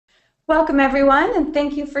Welcome everyone, and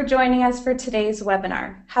thank you for joining us for today's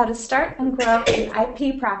webinar, How to Start and Grow an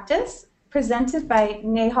IP Practice, presented by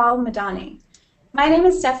Nehal Madani. My name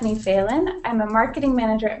is Stephanie Phelan. I'm a marketing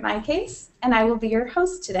manager at MyCase, and I will be your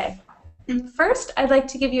host today. First, I'd like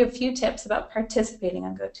to give you a few tips about participating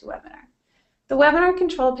on GoToWebinar. The webinar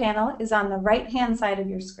control panel is on the right-hand side of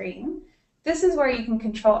your screen. This is where you can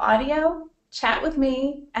control audio, chat with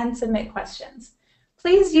me, and submit questions.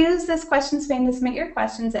 Please use this questions pane to submit your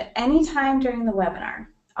questions at any time during the webinar.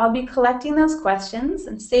 I'll be collecting those questions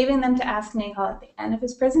and saving them to ask Nehal at the end of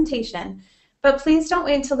his presentation, but please don't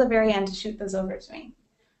wait until the very end to shoot those over to me.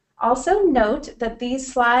 Also note that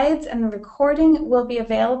these slides and the recording will be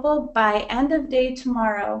available by end of day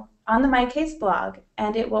tomorrow on the MyCase blog,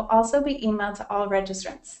 and it will also be emailed to all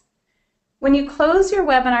registrants. When you close your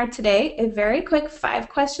webinar today, a very quick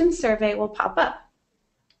 5-question survey will pop up.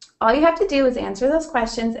 All you have to do is answer those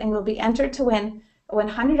questions and you'll be entered to win a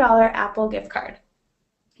 $100 Apple gift card.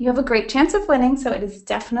 You have a great chance of winning, so it is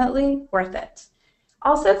definitely worth it.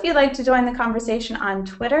 Also, if you'd like to join the conversation on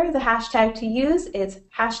Twitter, the hashtag to use is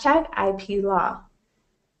 #IPLaw.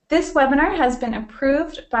 This webinar has been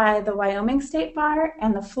approved by the Wyoming State Bar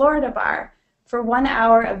and the Florida Bar for 1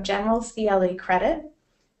 hour of general CLE credit.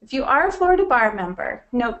 If you are a Florida Bar member,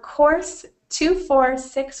 note course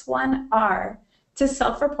 2461R to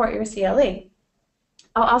self-report your CLE.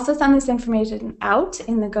 I'll also send this information out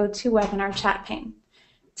in the GoToWebinar chat pane.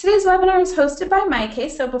 Today's webinar is hosted by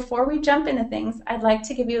MyCase, so before we jump into things, I'd like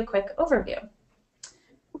to give you a quick overview.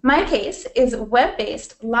 MyCase is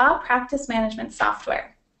web-based law practice management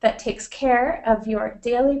software that takes care of your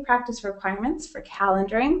daily practice requirements for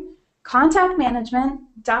calendaring, contact management,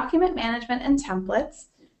 document management and templates,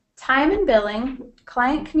 time and billing,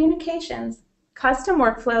 client communications, custom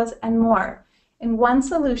workflows, and more in one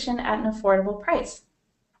solution at an affordable price.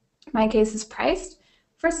 MyCase is priced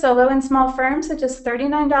for solo and small firms at just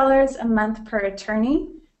 $39 a month per attorney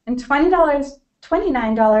and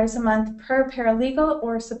 $29 a month per paralegal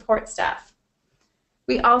or support staff.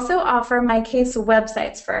 We also offer MyCase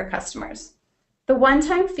websites for our customers. The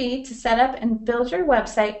one-time fee to set up and build your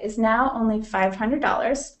website is now only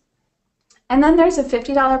 $500, and then there's a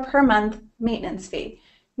 $50 per month maintenance fee.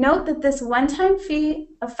 Note that this one-time fee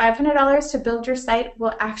of $500 to build your site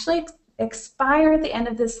will actually expire at the end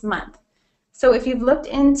of this month. So if you've looked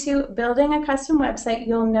into building a custom website,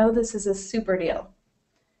 you'll know this is a super deal.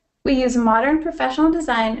 We use modern professional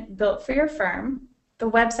design built for your firm. The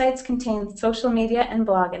websites contain social media and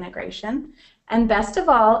blog integration. And best of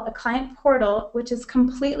all, a client portal, which is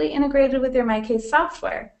completely integrated with your MyCase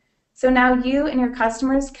software. So now you and your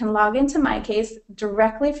customers can log into MyCase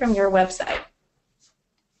directly from your website.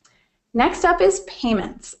 Next up is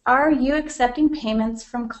payments. Are you accepting payments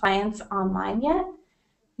from clients online yet?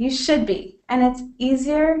 You should be, and it's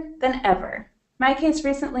easier than ever. MyCase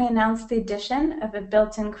recently announced the addition of a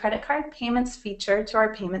built-in credit card payments feature to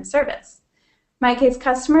our payment service. MyCase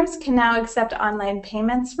customers can now accept online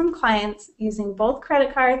payments from clients using both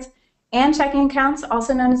credit cards and checking accounts,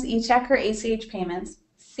 also known as e-check or ACH payments,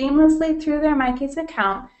 seamlessly through their MyCase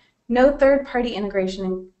account, no third-party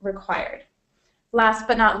integration required. Last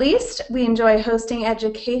but not least, we enjoy hosting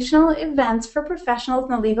educational events for professionals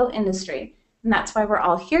in the legal industry, and that's why we're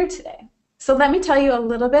all here today. So let me tell you a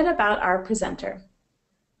little bit about our presenter.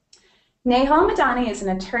 Nehal Madani is an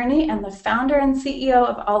attorney and the founder and CEO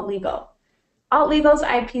of Alt Legal. Alt Legal's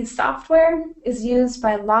IP software is used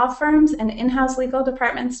by law firms and in-house legal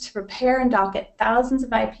departments to prepare and docket thousands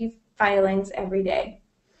of IP filings every day.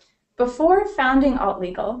 Before founding Alt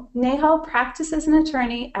Legal, Nehal practiced as an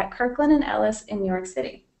attorney at Kirkland & Ellis in New York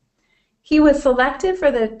City. He was selected for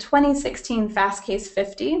the 2016 FastCase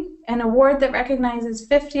 50, an award that recognizes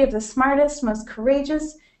 50 of the smartest, most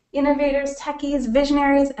courageous innovators, techies,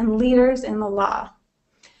 visionaries, and leaders in the law.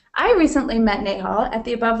 I recently met Nehal at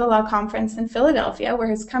the Above the Law conference in Philadelphia, where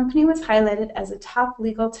his company was highlighted as a top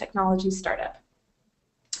legal technology startup.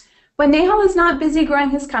 When Nehal is not busy growing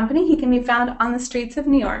his company, he can be found on the streets of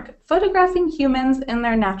New York, photographing humans in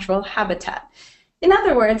their natural habitat. In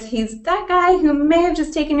other words, he's that guy who may have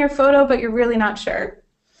just taken your photo, but you're really not sure.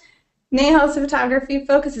 Nehal's photography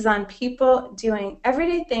focuses on people doing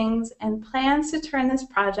everyday things and plans to turn this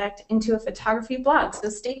project into a photography blog, so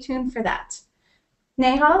stay tuned for that.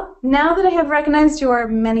 Nehal, now that I have recognized your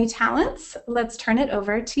many talents, let's turn it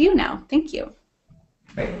over to you now. Thank you.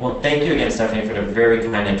 Great. Well, thank you again, Stephanie, for the very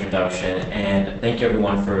kind introduction, and thank you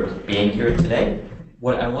everyone for being here today.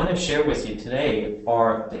 What I want to share with you today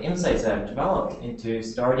are the insights that I've developed into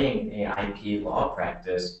starting an IP law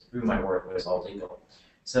practice through my work with Alt Legal.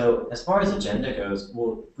 So as far as agenda goes,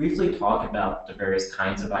 we'll briefly talk about the various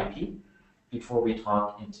kinds of IP. before we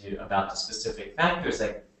talk about the specific factors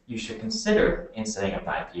that you should consider in setting up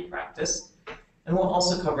IP practice. And we'll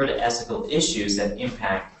also cover the ethical issues that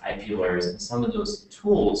impact IP lawyers and some of those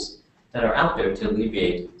tools that are out there to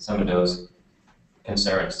alleviate some of those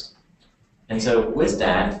concerns. And so with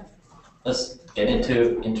that, let's get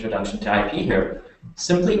into introduction to IP here.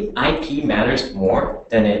 Simply, IP matters more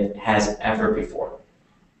than it has ever before.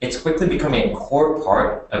 It's quickly becoming a core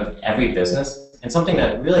part of every business and something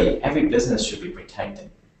that really every business should be protecting.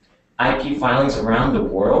 IP filings around the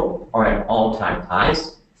world are at all-time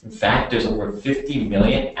highs. In fact, there's over 50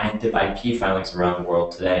 million active IP filings around the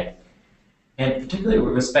world today. And particularly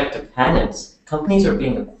with respect to patents, companies are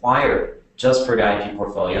being acquired just for the IP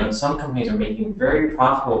portfolio, and some companies are making very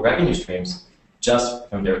profitable revenue streams just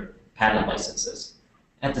from their patent licenses.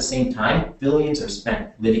 At the same time, billions are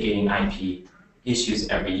spent litigating IP issues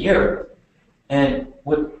every year. And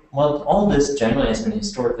while all this generally has been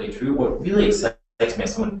historically true, what really excites me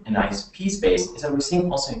as someone in the ISP space is that we're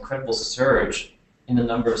seeing also incredible surge in the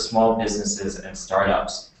number of small businesses and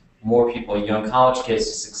startups. More people, young college kids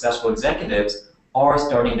to successful executives, are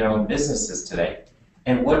starting their own businesses today.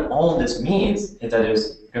 And what all of this means is that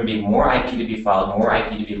there's going to be more IP to be filed, more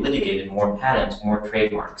IP to be litigated, more patents, more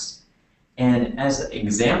trademarks. And as an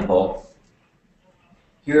example,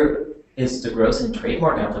 here is the growth in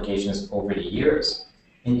trademark applications over the years.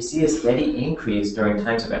 And you see a steady increase during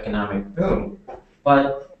times of economic boom.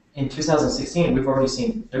 But in 2016, we've already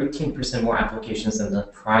seen 13% more applications than the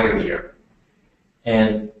prior year.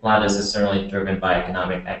 And a lot of this is certainly driven by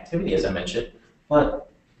economic activity, as I mentioned. But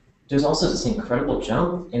there's also this incredible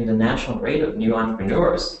jump in the national rate of new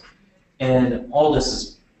entrepreneurs. And all this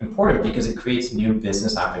is important because it creates new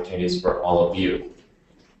business opportunities for all of you.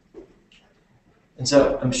 And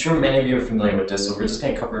so I'm sure many of you are familiar with this, so we're just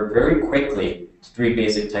going to cover very quickly 3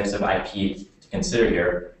 basic types of IP to consider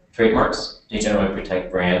here. Trademarks, they generally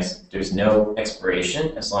protect brands. There's no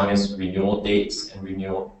expiration as long as renewal dates and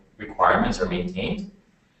renewal requirements are maintained.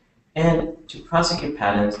 And to prosecute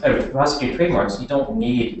trademarks, you don't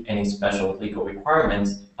need any special legal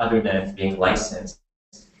requirements other than being licensed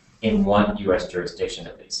in one U.S. jurisdiction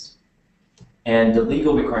at least. And the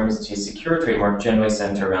legal requirements to secure a trademark generally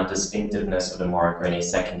center around distinctiveness of the mark or any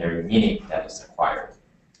secondary meaning that is acquired.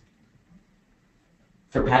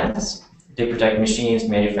 For patents, they protect machines,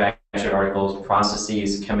 manufactured articles,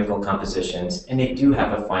 processes, chemical compositions, and they do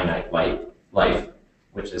have a finite life,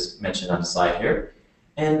 which is mentioned on the slide here.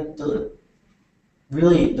 And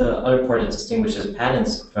really the other part that distinguishes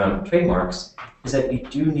patents from trademarks is that you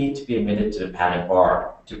do need to be admitted to the patent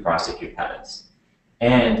bar to prosecute patents.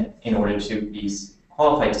 And in order to be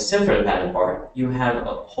qualified to sit for the patent bar, you have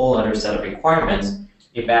a whole other set of requirements: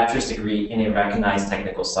 a bachelor's degree in a recognized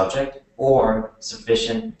technical subject or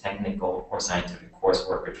sufficient technical or scientific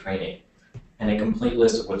coursework or training. And a complete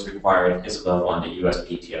list of what's required is available on the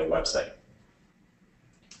USPTO website.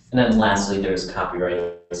 And then lastly, there's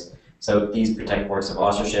copyrights. So these protect works of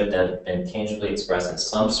authorship that have been tangibly expressed in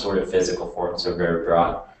some sort of physical form, so very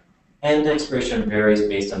broad. And the expiration varies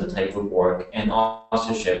based on the type of work and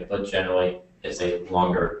authorship, but generally is a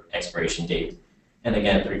longer expiration date. And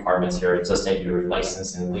again, the requirements here is just that you're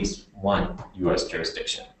licensed in at least one U.S.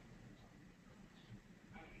 jurisdiction.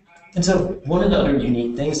 And so one of the other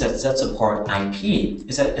unique things that sets apart IP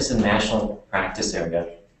is that it's a national practice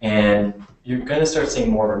area. And you're going to start seeing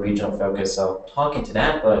more of a regional focus, so I'll talk into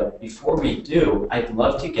that. But before we do, I'd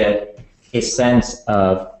love to get a sense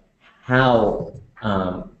of how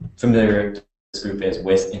familiar this group is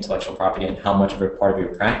with intellectual property and how much of a part of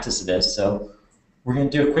your practice it is. So we're going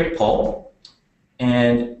to do a quick poll.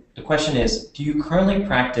 And the question is, do you currently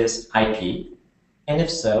practice IP? And if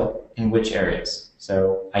so, in which areas?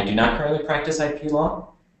 So I do not currently practice IP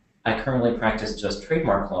law. I currently practice just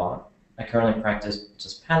trademark law. I currently practice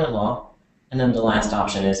just patent law. And then the last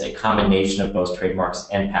option is a combination of both trademarks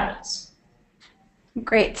and patents.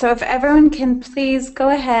 Great. So if everyone can please go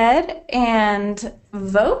ahead and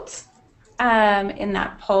vote in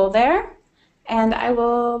that poll there. And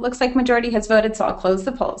looks like majority has voted, so I'll close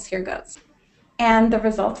the polls. Here goes. And the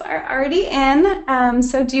results are already in.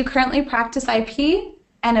 So do you currently practice IP?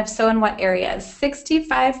 And if so, in what areas?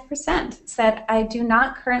 65% said, I do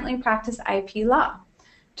not currently practice IP law.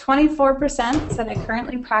 24% said, I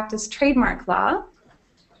currently practice trademark law.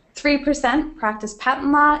 3% practice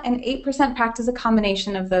patent law, and 8% practice a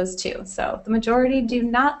combination of those two. So the majority do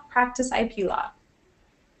not practice IP law.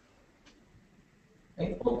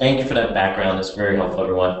 Great. Well, thank you for that background. It's very helpful,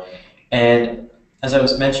 everyone. And as I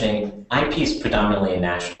was mentioning, IP is predominantly a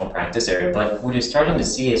national practice area, but what you're starting to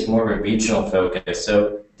see is more of a regional focus.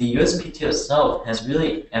 So the USPTO itself has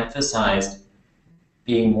really emphasized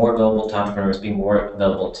being more available to entrepreneurs, being more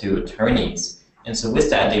available to attorneys. And so with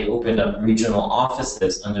that, they've opened up regional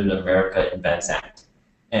offices under the America Invents Act.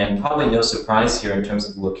 And probably no surprise here in terms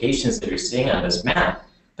of the locations that you're seeing on this map,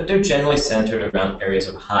 but they're generally centered around areas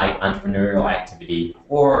of high entrepreneurial activity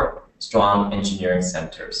or strong engineering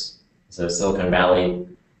centers. So Silicon Valley,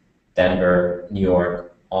 Denver, New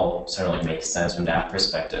York, all certainly make sense from that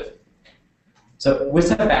perspective. So with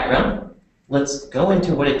that background, let's go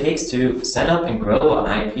into what it takes to set up and grow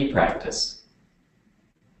an IP practice.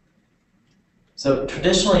 So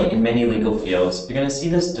traditionally in many legal fields, you're going to see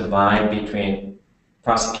this divide between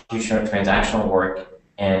prosecution or transactional work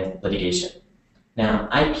and litigation. Now,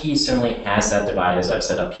 IP certainly has that divide, as I've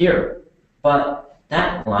set up here, but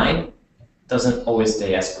that line doesn't always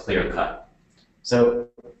stay as clear-cut. So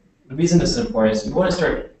the reason this is important is you want to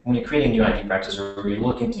start, when you're creating a new IP practice or you're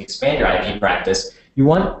looking to expand your IP practice, you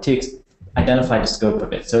want to identify the scope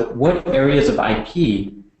of it. So what areas of IP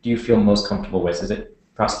do you feel most comfortable with? Is it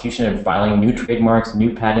prosecution and filing new trademarks,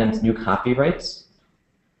 new patents, new copyrights?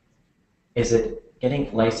 Is it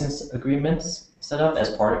getting license agreements set up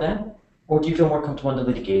as part of that? Or do you feel more comfortable on the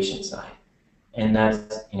litigation side? And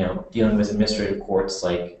that's, dealing with administrative courts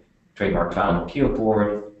like Trademark Trial and Appeal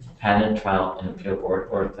Board, Patent Trial and Appeal Board,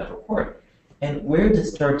 or federal court. And where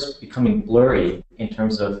this starts becoming blurry in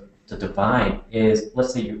terms of the divide is,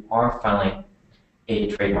 let's say you are filing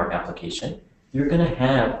a trademark application. You're going to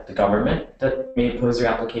have the government that may oppose your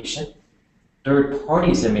application, third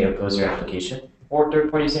parties that may oppose your application, or third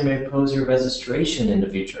parties that may oppose your registration in the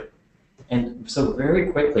future. And so very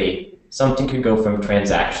quickly, something could go from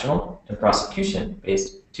transactional and prosecution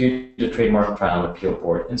based to the Trademark Trial and Appeal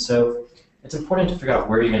Board. And so it's important to figure out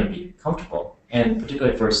where you're going to be comfortable. And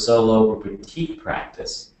particularly for a solo or boutique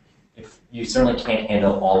practice, if you certainly can't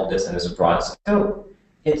handle all of this in this broad scope,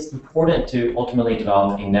 it's important to ultimately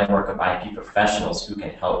develop a network of IP professionals who can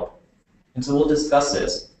help. And so we'll discuss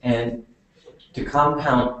this. And to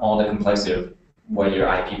compound all the complexity of what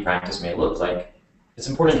your IP practice may look like, it's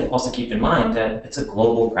important to also keep in mind that it's a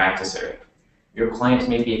global practice area. Your clients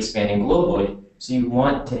may be expanding globally, so you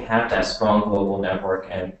want to have that strong global network,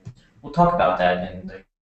 and we'll talk about that in the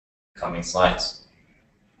coming slides.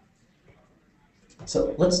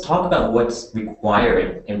 So let's talk about what's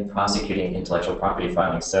required in prosecuting intellectual property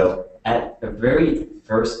filings. So at the very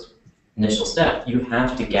first initial step, you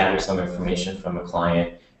have to gather some information from a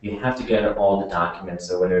client. You have to gather all the documents,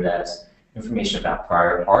 so whether that's information about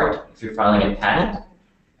prior art, if you're filing a patent,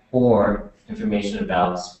 or information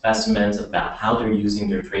about specimens, about how they're using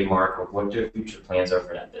their trademark or what their future plans are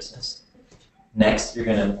for that business. Next, you're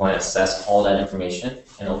going to want to assess all that information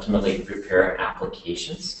and ultimately prepare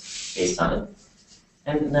applications based on it.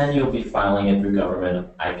 And then you'll be filing it through government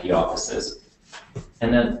IP offices.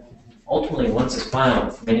 And then ultimately, once it's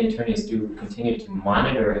filed, many attorneys do continue to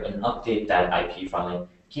monitor and update that IP filing,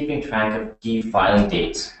 keeping track of key filing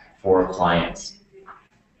dates for clients.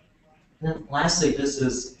 And then lastly, this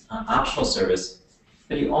is an optional service,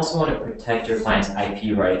 but you also want to protect your client's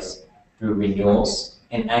IP rights through renewals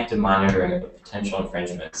and active monitoring of potential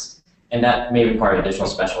infringements. And that may require additional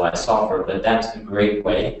specialized software, but that's a great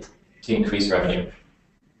way to increase revenue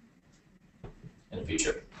in the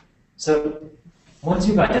future. So once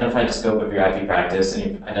you've identified the scope of your IP practice and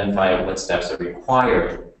you've identified what steps are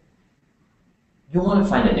required, you'll want to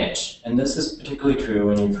find a niche. And this is particularly true,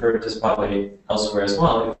 and you've heard this probably elsewhere as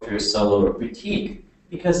well, if you're a solo or boutique,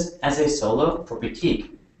 because as a solo or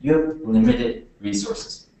boutique, you have limited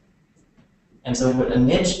resources. And so what a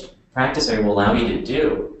niche practice area will allow you to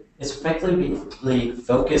do is effectively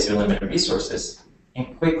focus your limited resources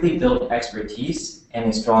and quickly build expertise and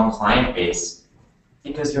a strong client base,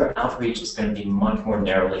 because your outreach is going to be much more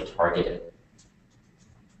narrowly targeted.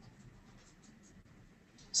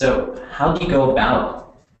 So how do you go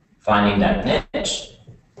about finding that niche?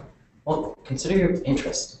 Well, consider your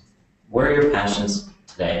interest. Where are your passions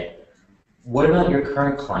today? What about your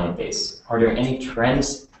current client base? Are there any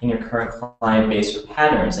trends in your current client base or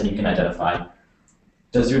patterns that you can identify?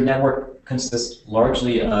 Does your network consist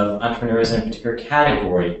largely of entrepreneurs in a particular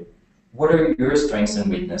category? What are your strengths and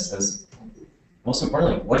weaknesses? Most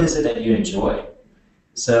importantly, what is it that you enjoy?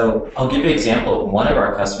 So I'll give you an example. One of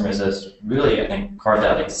our customers has really, I think, carved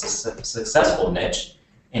out a successful niche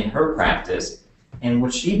in her practice. And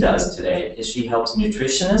what she does today is she helps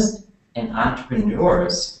nutritionists and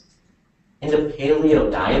entrepreneurs in the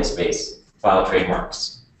paleo diet space file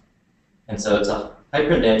trademarks. And so it's a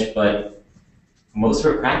hyper niche, but most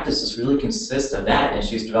of her practices really consist of that, and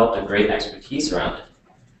she's developed a great expertise around it.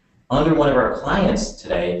 Under one of our clients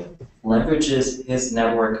today leverages his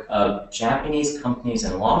network of Japanese companies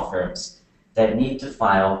and law firms that need to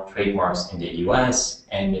file trademarks in the US.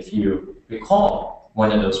 And if you recall,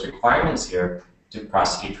 one of those requirements here to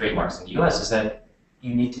prosecute trademarks in the US is that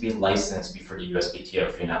you need to be licensed before the USPTO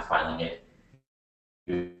if you're not filing it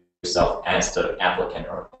yourself as the applicant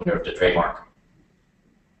or owner of the trademark.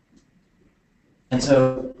 And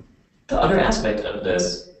so the other aspect of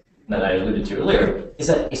this that I alluded to earlier is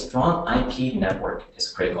that a strong IP network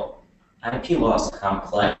is critical. IP law is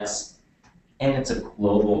complex, and it's a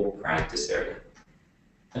global practice area.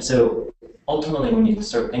 And so ultimately, when you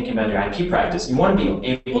start thinking about your IP practice, you want to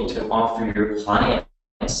be able to offer your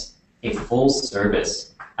clients a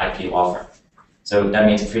full-service IP law firm. So that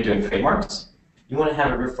means if you're doing trademarks, you want to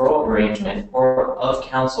have a referral arrangement or of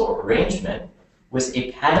counsel arrangement with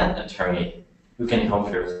a patent attorney who can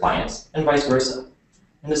help your clients, and vice versa.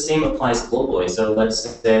 And the same applies globally. So let's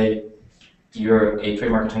say you're a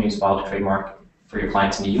trademark attorney who's filed a trademark for your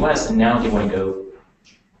clients in the US, and now they want to go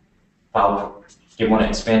file, they want to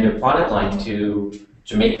expand their product line to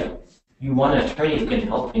Jamaica. You want an attorney who can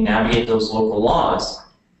help you navigate those local laws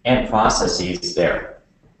and processes there.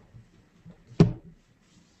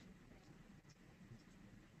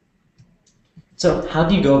 So how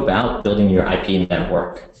do you go about building your IP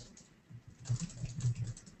network?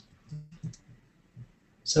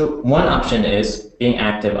 So one option is being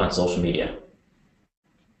active on social media.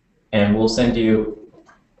 And we'll send you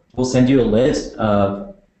a list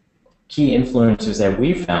of key influencers that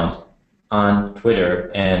we've found on Twitter,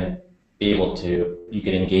 and be able to, you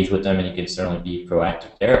can engage with them, and you can certainly be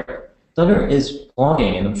proactive there. The other is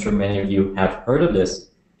blogging, and I'm sure many of you have heard of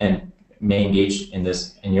this and may engage in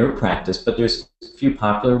this in your practice, but there's a few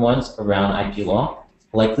popular ones around IP law: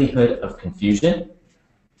 Likelihood of Confusion,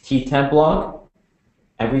 T-Tab blog,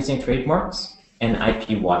 Everything Trademarks, and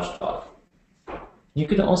IP Watchdog. You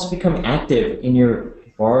can also become active in your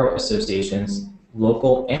bar associations,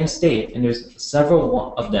 local and state, and there's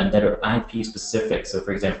several of them that are IP specific. So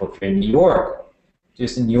for example, if you're in New York,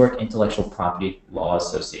 there's the New York Intellectual Property Law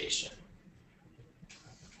Association.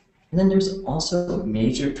 And then there's also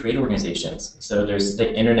major trade organizations. So there's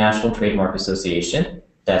the International Trademark Association,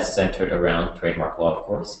 that's centered around trademark law, of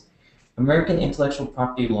course. American Intellectual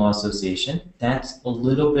Property Law Association, that's a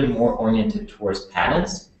little bit more oriented towards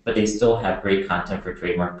patents, but they still have great content for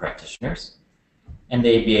trademark practitioners. And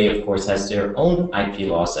the ABA, of course, has their own IP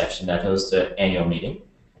law section that hosts the annual meeting,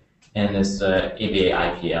 and it's the ABA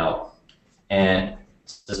IPL. And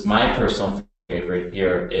just my personal favorite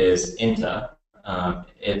here is INTA.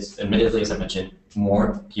 It's admittedly, as I mentioned,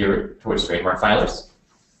 more geared towards trademark filers,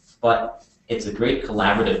 but it's a great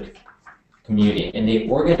collaborative community, and they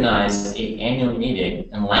organized an annual meeting,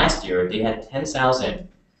 and last year they had 10,000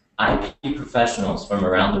 IP professionals from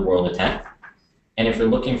around the world attend. And if you're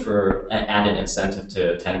looking for an added incentive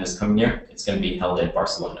to attend this coming year, it's going to be held in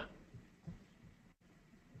Barcelona.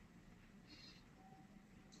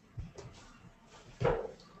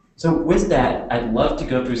 So with that, I'd love to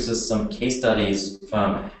go through some case studies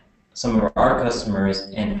from some of our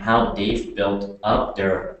customers and how they've built up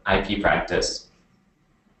their IP practice.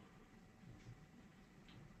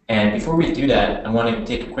 And before we do that, I want to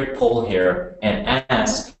take a quick poll here and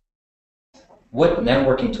ask, what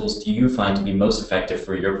networking tools do you find to be most effective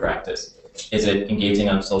for your practice? Is it engaging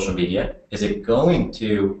on social media? Is it going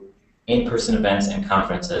to in-person events and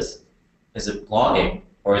conferences? Is it blogging,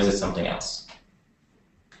 or is it something else?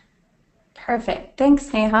 Perfect. Thanks,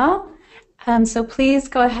 Nehal. So please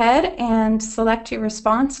go ahead and select your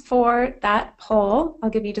response for that poll. I'll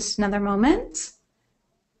give you just another moment.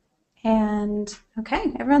 And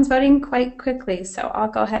okay, everyone's voting quite quickly, so I'll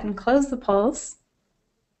go ahead and close the polls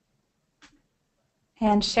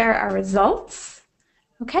and share our results.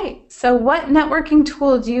 Okay, so what networking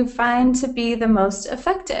tool do you find to be the most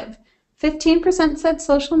effective? 15% said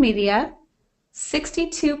social media,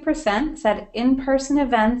 62% said in-person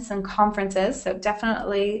events and conferences, so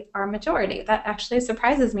definitely our majority. That actually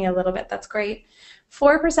surprises me a little bit, that's great.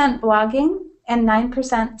 4% blogging, and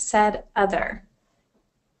 9% said other.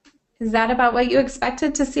 Is that about what you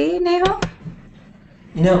expected to see, Nehal?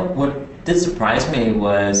 You know, what did surprise me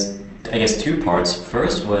was, I guess, two parts.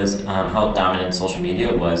 First was how dominant social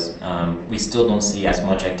media was. We still don't see as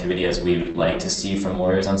much activity as we would like to see from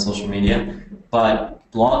lawyers on social media, but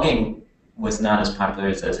blogging was not as popular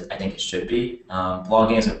as I think it should be.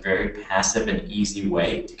 Blogging is a very passive and easy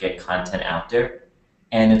way to get content out there,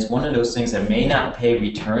 and it's one of those things that may not pay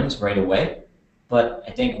returns right away, but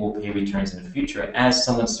I think will pay returns in the future. As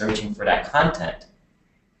someone searching for that content,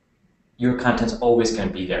 your content's always going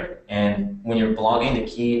to be there. And when you're blogging, the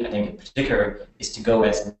key, I think in particular, is to go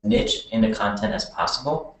as niche in the content as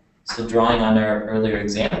possible. So drawing on our earlier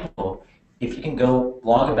example, if you can go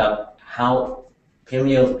blog about how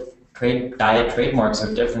paleo diet trademarks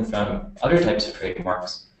are different from other types of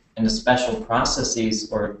trademarks, and the special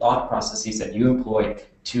processes or thought processes that you employ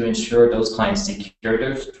to ensure those clients secure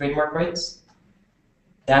their trademark rights.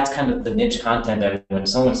 That's kind of the niche content that when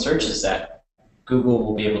someone searches that, Google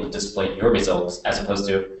will be able to display your results, as opposed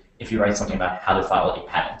to if you write something about how to file a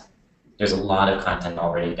patent. There's a lot of content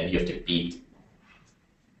already that you have to beat.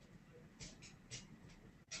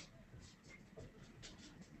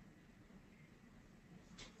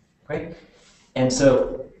 Great. And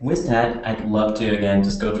so with that, I'd love to, again,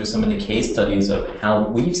 just go through some of the case studies of how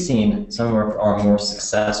we've seen some of our more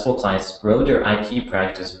successful clients grow their IP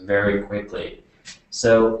practice very quickly.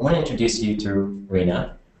 So I want to introduce you to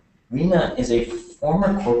Rena. Rena is a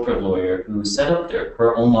former corporate lawyer who set up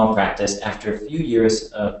her own law practice after a few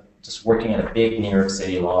years of just working at a big New York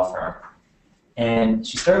City law firm. And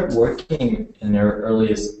she started working in her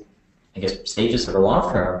earliest, I guess, stages of her law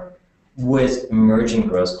firm with emerging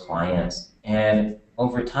growth clients. And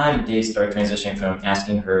over time, they started transitioning from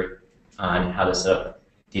asking her on how to set up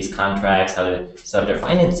these contracts, how to set up their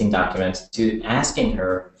financing documents, to asking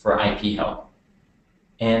her for IP help.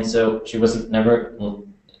 And so she was never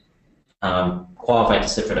qualified to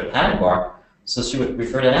sit for the patent bar, so she would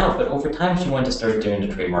refer that out. But over time, she wanted to start doing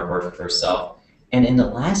the trademark work herself. And in the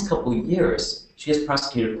last couple of years, she has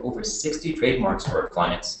prosecuted over 60 trademarks for her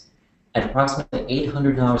clients. At approximately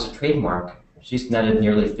 $800 a trademark, she's netted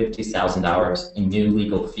nearly $50,000 in new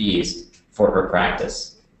legal fees for her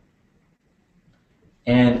practice.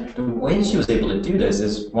 And the way she was able to do this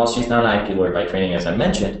is, while she's not an IP lawyer by training, as I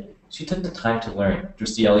mentioned, she took the time to learn through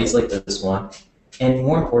CLEs like this one. And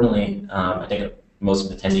more importantly, I think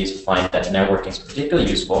most attendees find that networking is particularly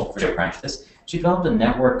useful for their practice. She developed a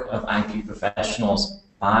network of IP professionals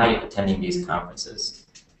by attending these conferences.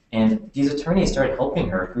 And these attorneys started helping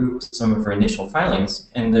her through some of her initial filings,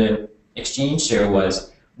 and the exchange share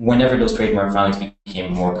was whenever those trademark filings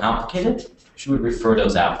became more complicated, she would refer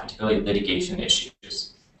those out, particularly litigation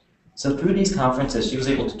issues. So through these conferences, she was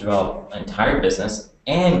able to develop an entire business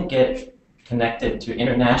and get connected to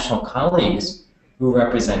international colleagues who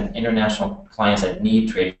represent international clients that need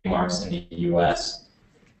trademarks in the US.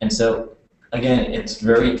 And so, again, it's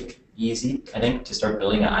very easy, I think, to start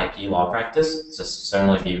building an IP law practice. So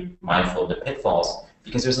certainly be mindful of the pitfalls,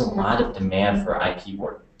 because there's a lot of demand for IP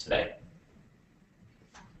work today.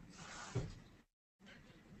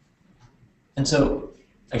 And so,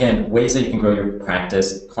 again, ways that you can grow your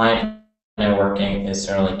practice. Client networking is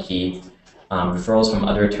certainly key. Referrals from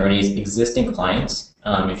other attorneys, existing clients.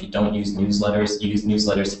 If you don't use newsletters, use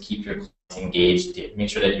newsletters to keep your clients engaged, to make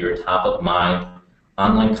sure that you're top of mind.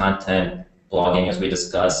 Online content, blogging, as we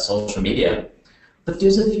discussed, social media. But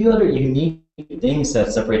there's a few other unique things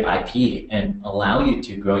that separate IP and allow you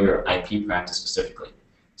to grow your IP practice specifically.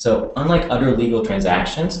 So unlike other legal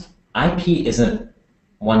transactions, IP isn't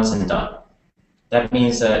once and done. That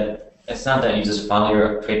means that it's not that you just file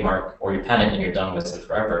your trademark or your patent and you're done with it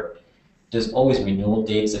forever. There's always renewal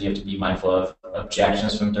dates that you have to be mindful of,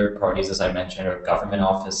 objections from third parties, as I mentioned, or government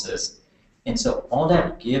offices. And so all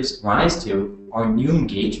that gives rise to are new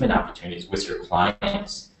engagement opportunities with your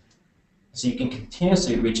clients. So you can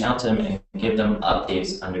continuously reach out to them and give them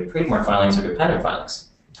updates on their trademark filings or their patent filings.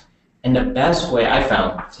 And the best way I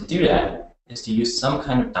found to do that is to use some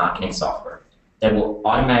kind of docketing software that will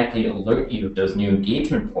automatically alert you of those new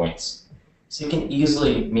engagement points, so you can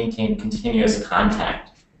easily maintain continuous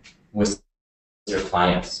contact with your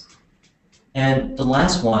clients. And the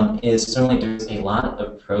last one is certainly there's a lot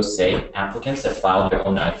of pro se applicants that file their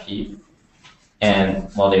own IP. And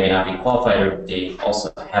while they may not be qualified, they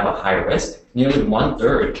also have a high risk. Nearly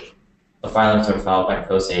 1/3 of filings are filed by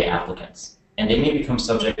pro se applicants. And they may become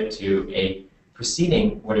subject to a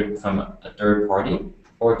proceeding, whether from a third party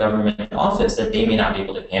or government office, that they may not be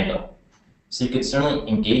able to handle. So you could certainly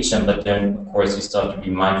engage them, but then, of course, you still have to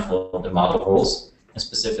be mindful of the model rules, and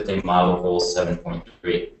specifically Model Rule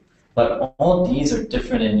 7.3. But all these are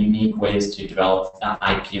different and unique ways to develop an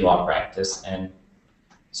IP law practice. And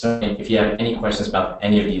certainly, if you have any questions about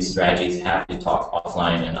any of these strategies, happy to talk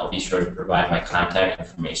offline, and I'll be sure to provide my contact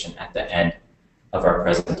information at the end of our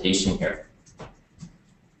presentation here.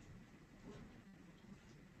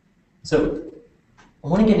 So I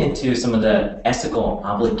want to get into some of the ethical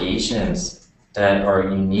obligations that are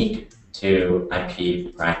unique to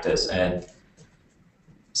IP practice. And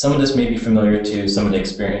some of this may be familiar to some of the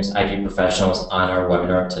experienced IP professionals on our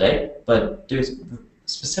webinar today, but there's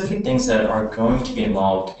specific things that are going to be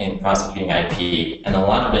involved in prosecuting IP, and a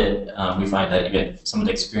lot of it we find that even some of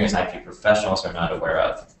the experienced IP professionals are not aware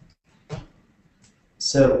of.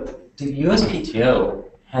 So the USPTO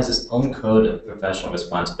has its own code of professional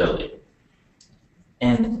responsibility.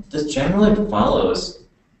 And this generally follows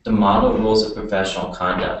the model rules of professional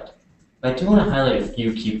conduct. But I do want to highlight a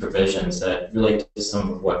few key provisions that relate to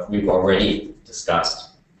some of what we've already discussed.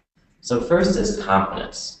 So first is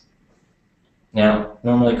competence. Now,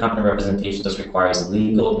 normally competent representation just requires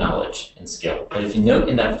legal knowledge and skill. But if you note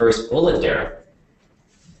in that first bullet there,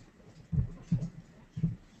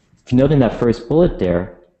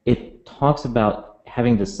 it talks about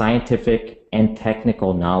having the scientific and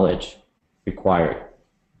technical knowledge required.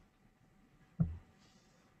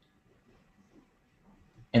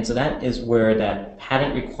 And so that is where that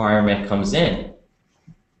patent requirement comes in.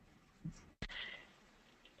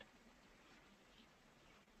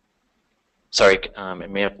 Sorry, I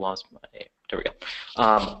may have lost my, there we go.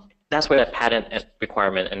 That's where that patent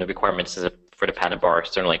requirement and the requirements for the patent bar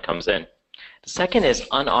certainly comes in. The second is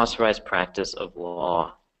unauthorized practice of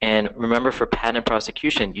law. And remember, for patent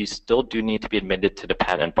prosecution, you still do need to be admitted to the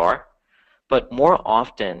patent bar. But more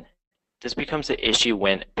often, this becomes an issue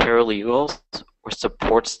when paralegals or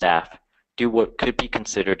support staff do what could be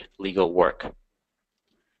considered legal work.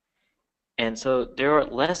 And so there are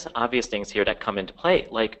less obvious things here that come into play,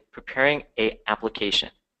 like preparing an application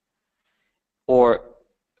or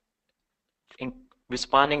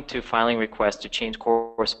responding to filing requests to change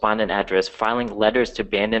correspondent address, filing letters to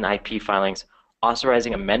abandon IP filings,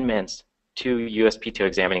 authorizing amendments to USPTO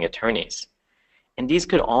examining attorneys. And these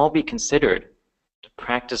could all be considered the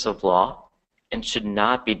practice of law and should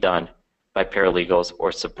not be done by paralegals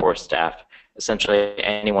or support staff, essentially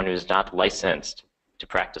anyone who is not licensed to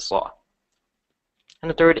practice law. And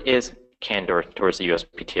the third is candor towards the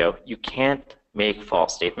USPTO. You can't make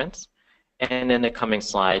false statements. And in the coming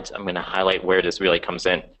slides, I'm going to highlight where this really comes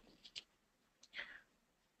in.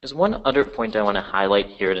 There's one other point I want to highlight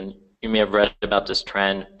here, and you may have read about this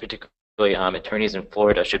trend, particularly attorneys in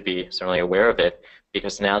Florida should be certainly aware of it,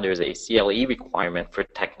 because now there's a CLE requirement for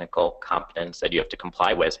technical competence that you have to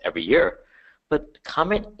comply with every year. But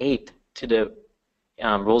comment 8 to the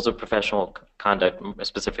rules of professional conduct,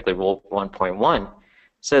 specifically Rule 1.1,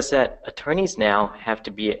 says that attorneys now have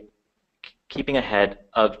to be keeping ahead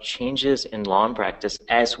of changes in law and practice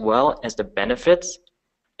as well as the benefits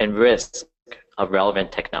and risks of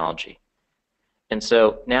relevant technology. And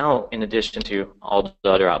so now, in addition to all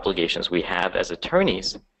the other obligations we have as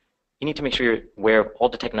attorneys, you need to make sure you're aware of all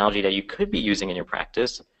the technology that you could be using in your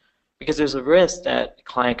practice, because there's a risk that a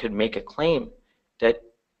client could make a claim that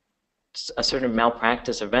a certain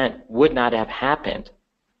malpractice event would not have happened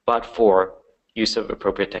but for use of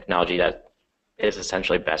appropriate technology that is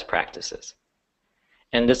essentially best practices.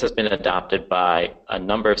 And this has been adopted by a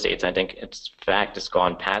number of states. I think, in fact, it's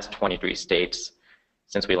gone past 23 states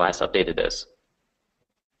since we last updated this.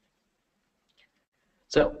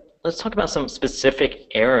 So let's talk about some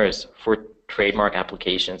specific errors for trademark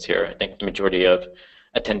applications here. I think the majority of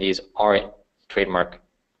attendees are trademark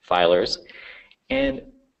filers. And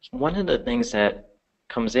one of the things that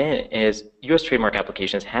comes in is U.S. trademark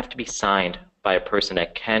applications have to be signed by a person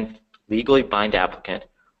that can legally bind the applicant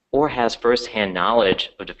or has first-hand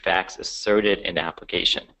knowledge of the facts asserted in the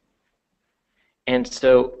application. And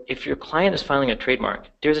so if your client is filing a trademark,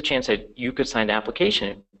 there's a chance that you could sign the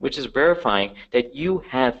application, which is verifying that you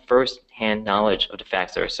have first-hand knowledge of the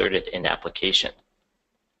facts that are asserted in the application.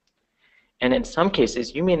 And in some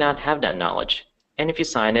cases, you may not have that knowledge. And if you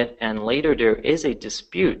sign it and later there is a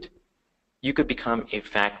dispute, you could become a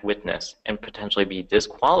fact witness and potentially be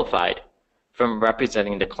disqualified from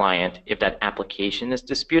representing the client if that application is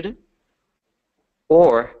disputed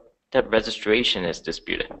or that registration is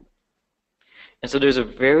disputed. And so there's a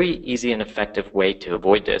very easy and effective way to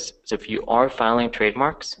avoid this. So if you are filing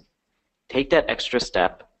trademarks, take that extra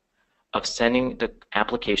step of sending the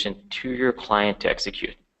application to your client to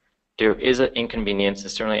execute. There is an inconvenience,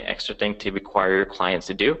 it's certainly an extra thing to require your clients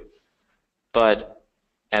to do, but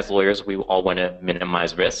as lawyers, we all want to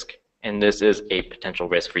minimize risk, and this is a potential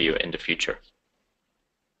risk for you in the future.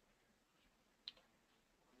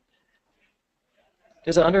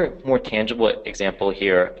 There's another more tangible example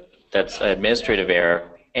here that's an administrative error,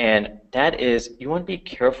 and that is you want to be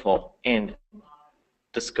careful in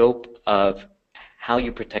the scope of how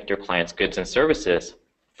you protect your client's goods and services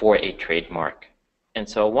for a trademark. And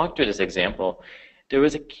so I'll walk through this example. There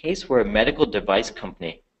was a case where a medical device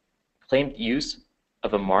company claimed use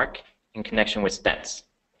of a mark in connection with stents.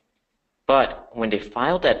 But when they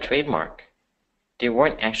filed that trademark, they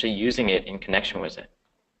weren't actually using it in connection with it.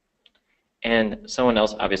 And someone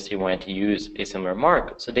else obviously wanted to use a similar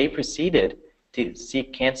mark, so they proceeded to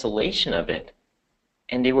seek cancellation of it.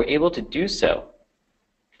 And they were able to do so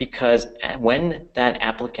because when that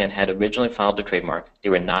applicant had originally filed the trademark, they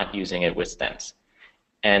were not using it with stents.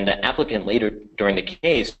 And the applicant later during the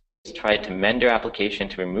case tried to amend their application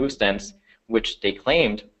to remove stints, which they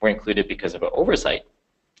claimed were included because of an oversight.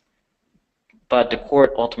 But the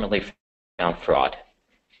court ultimately found fraud.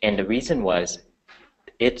 And the reason was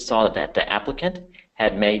it saw that the applicant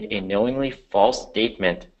had made a knowingly false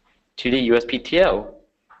statement to the USPTO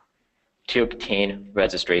to obtain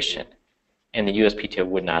registration, and the USPTO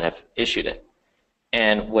would not have issued it.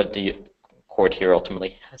 And what the court here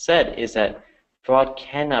ultimately said is that fraud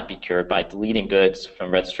cannot be cured by deleting goods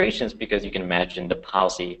from registrations, because you can imagine the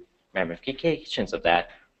policy ramifications of that,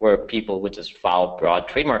 where people would just file broad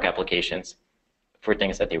trademark applications for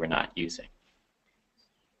things that they were not using.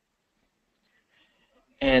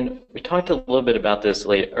 And we talked a little bit about this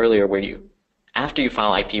earlier, where after you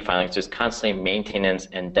file IP filings, there's constantly maintenance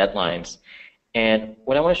and deadlines. And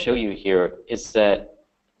what I want to show you here is that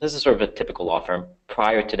this is sort of a typical law firm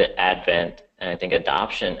prior to the advent and I think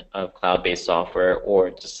adoption of cloud-based software,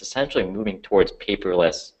 or just essentially moving towards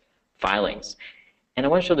paperless filings. And I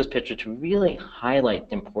want to show this picture to really highlight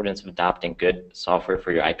the importance of adopting good software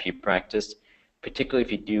for your IP practice, particularly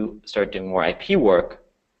if you do start doing more IP work.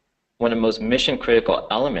 One of the most mission-critical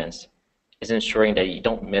elements is ensuring that you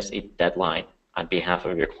don't miss a deadline on behalf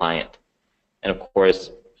of your client. And of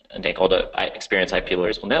course, I think all the experienced IP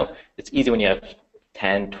lawyers will know, it's easy when you have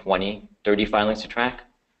 10, 20, 30 filings to track,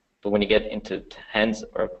 but when you get into tens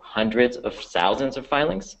or hundreds of thousands of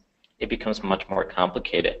filings, it becomes much more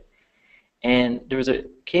complicated. And there was a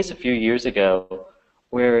case a few years ago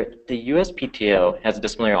where the USPTO has a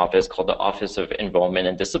disciplinary office called the Office of Enrollment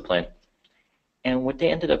and Discipline. And what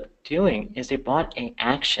they ended up doing is they brought an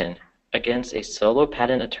action against a solo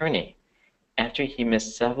patent attorney after he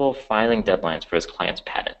missed several filing deadlines for his client's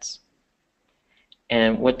patents.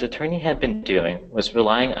 And what the attorney had been doing was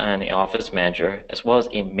relying on an office manager as well as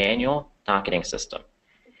a manual docketing system.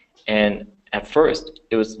 And at first,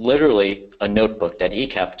 it was literally a notebook that he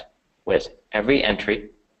kept with every entry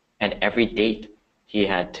and every date he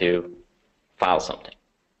had to file something.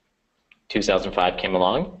 2005 came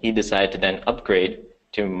along. He decided to then upgrade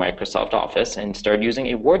to Microsoft Office and started using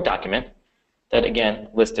a Word document that, again,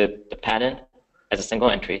 listed the patent as a single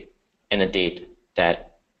entry and a date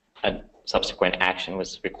that a subsequent action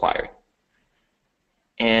was required.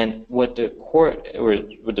 And what the court, or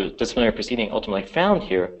what the disciplinary proceeding ultimately found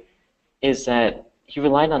here, is that he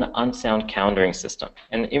relied on an unsound calendaring system.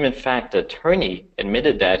 And even in fact, the attorney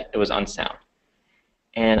admitted that it was unsound.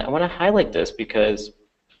 And I want to highlight this because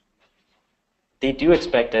they do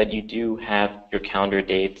expect that you do have your calendar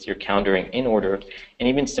dates, your calendaring in order, and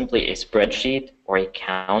even simply a spreadsheet or a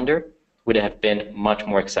calendar would have been much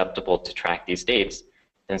more acceptable to track these dates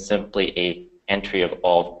than simply an entry of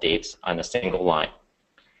all dates on a single line.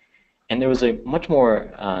 And there was a much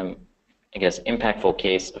more, I guess, impactful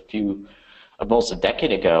case almost a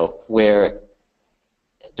decade ago, where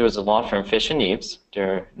there was a law firm, Fish and Neves.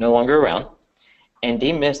 They're no longer around, and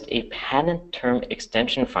they missed a patent term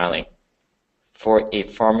extension filing for a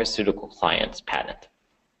pharmaceutical client's patent.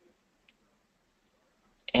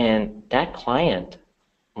 And that client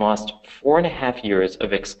lost 4.5 years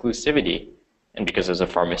of exclusivity, and because it was a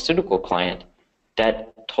pharmaceutical client,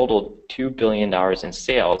 that totaled $2 billion in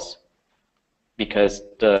sales because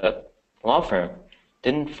the law firm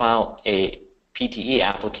didn't file a PTE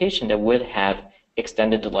application that would have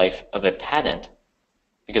extended the life of a patent,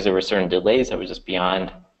 because there were certain delays that were just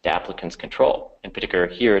beyond the applicant's control. In particular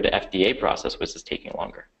here, the FDA process was just taking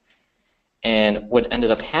longer. And what ended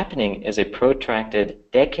up happening is a protracted,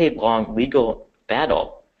 decade-long legal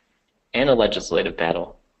battle and a legislative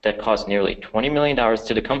battle that cost nearly $20 million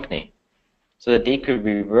to the company so that they could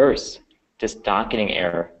reverse this docketing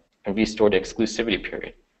error and restore the exclusivity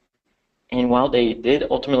period. And while they did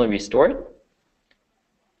ultimately restore it,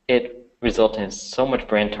 it resulted in so much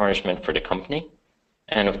brand tarnishment for the company.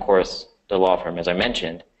 And of course, the law firm, as I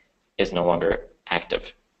mentioned, is no longer active.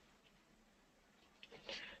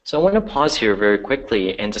 So I want to pause here very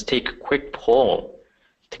quickly and just take a quick poll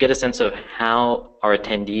to get a sense of how our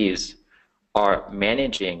attendees are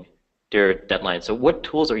managing their deadlines. So what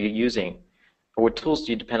tools are you using, or what tools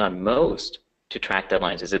do you depend on most to track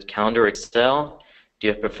deadlines? Is it Calendar, Excel? Do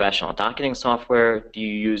you have professional docketing software? Do you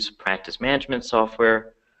use practice management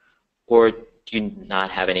software? Or do you not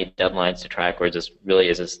have any deadlines to track, or just really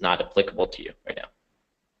is this not applicable to you right now?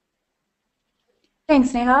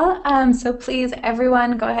 Thanks, Nehal. So please,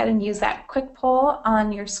 everyone, go ahead and use that quick poll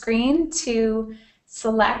on your screen to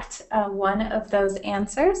select one of those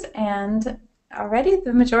answers. And already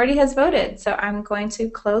the majority has voted. So I'm going to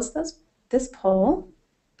close this poll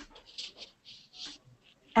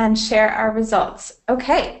and share our results.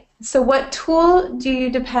 Okay, So what tool do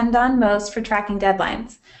you depend on most for tracking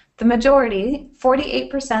deadlines? The majority,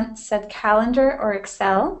 48%, said calendar or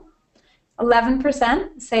Excel.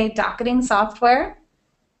 11% say docketing software.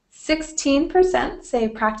 16% say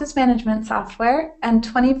practice management software. And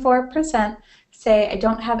 24% say I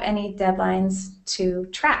don't have any deadlines to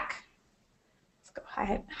track. Let's go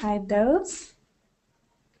hide those.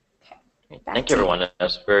 Okay, Thank you, everyone.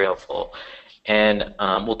 That's very helpful. And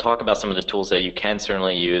we'll talk about some of the tools that you can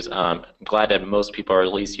certainly use. I'm glad that most people are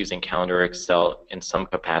at least using Calendar or Excel in some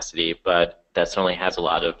capacity, but that certainly has a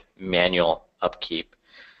lot of manual upkeep.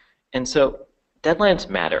 And so deadlines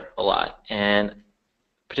matter a lot. And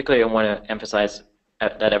particularly I want to emphasize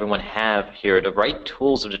that everyone have here the right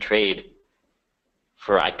tools of the trade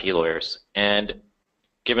for IP lawyers. And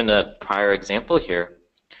given the prior example here,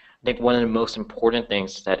 I think one of the most important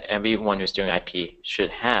things that everyone who's doing IP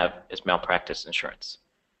should have is malpractice insurance.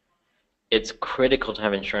 It's critical to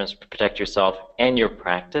have insurance to protect yourself and your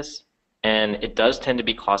practice, and it does tend to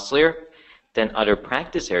be costlier than other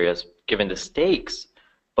practice areas given the stakes.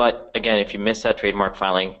 But again, if you miss that trademark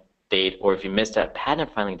filing date or if you miss that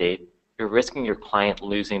patent filing date, you're risking your client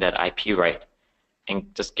losing that IP right.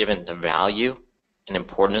 And just given the value and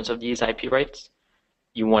importance of these IP rights,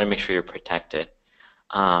 you want to make sure you're protected.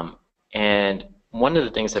 And one of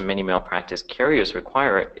the things that many malpractice carriers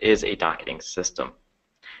require is a docketing system.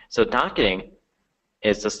 So docketing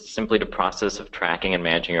is just simply the process of tracking and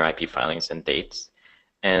managing your IP filings and dates.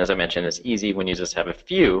 And as I mentioned, it's easy when you just have a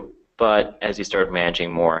few, but as you start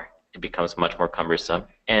managing more, it becomes much more cumbersome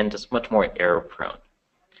and just much more error prone.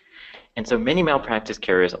 And so many malpractice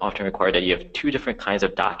carriers often require that you have two different kinds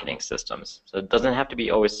of docketing systems. So it doesn't have to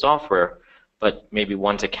be always software, but maybe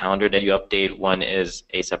one's a calendar that you update, one is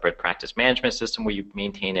a separate practice management system where you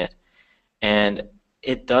maintain it. And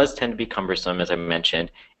it does tend to be cumbersome, as I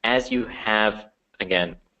mentioned. As you have,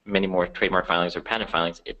 again, many more trademark filings or patent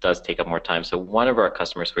filings, it does take up more time. So one of our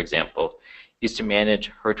customers, for example, used to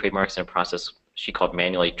manage her trademarks in a process she called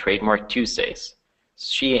manually Trademark Tuesdays.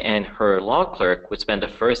 She and her law clerk would spend the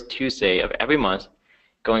first Tuesday of every month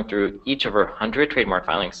going through each of her 100 trademark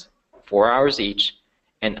filings, 4 hours each,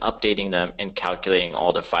 and updating them and calculating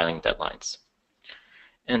all the filing deadlines.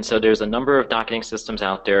 And so there's a number of docketing systems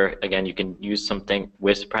out there. Again, you can use something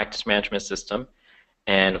with practice management system.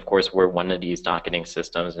 And of course, we're one of these docketing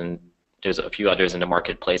systems. And there's a few others in the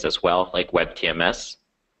marketplace as well, like WebTMS.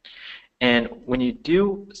 And when you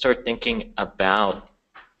do start thinking about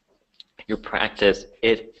your practice,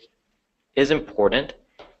 it is important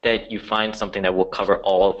that you find something that will cover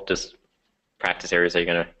all of this practice areas that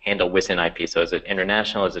you're going to handle within IP. So is it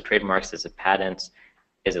international, is it trademarks, is it patents,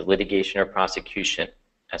 is it litigation or prosecution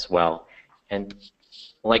as well? And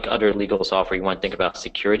like other legal software, you want to think about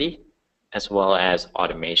security as well as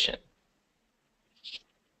automation.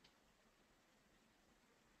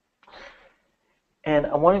 And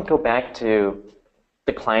I want to go back to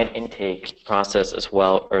the client intake process as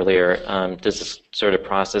well earlier. This is sort of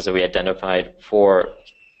process that we identified for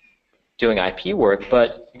doing IP work,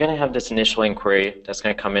 but you're going to have this initial inquiry that's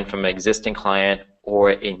going to come in from an existing client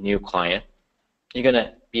or a new client. You're going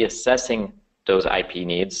to be assessing those IP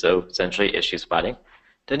needs, so essentially issue spotting.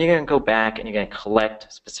 Then you're going to go back and you're going to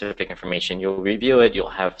collect specific information. You'll review it, you'll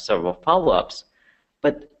have several follow-ups,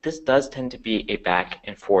 but this does tend to be a back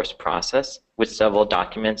and forth process with several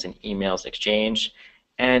documents and emails exchanged.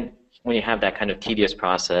 And when you have that kind of tedious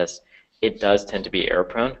process, it does tend to be error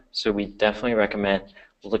prone. So we definitely recommend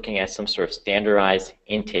looking at some sort of standardized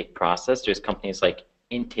intake process. There's companies like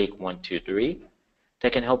Intake 123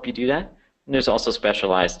 that can help you do that. And there's also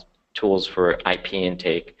specialized tools for IP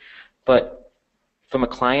intake. But from a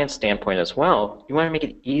client standpoint as well, you want to make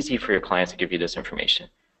it easy for your clients to give you this information.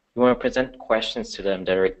 You want to present questions to them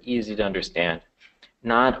that are easy to understand,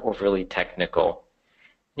 not overly technical.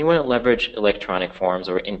 You want to leverage electronic forms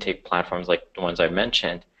or intake platforms like the ones I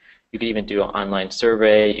mentioned. You could even do an online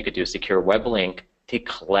survey. You could do a secure web link to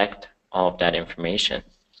collect all of that information.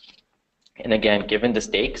 And again, given the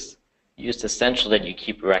stakes, it's essential that you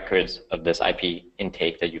keep records of this IP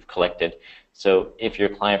intake that you've collected. So if your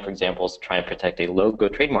client, for example, is trying to protect a logo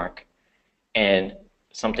trademark and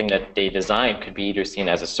something that they design could be either seen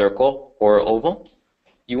as a circle or oval,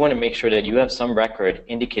 you want to make sure that you have some record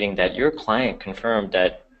indicating that your client confirmed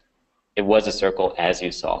that it was a circle as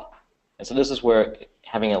you saw. And so this is where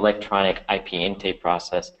having an electronic IP intake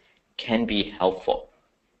process can be helpful.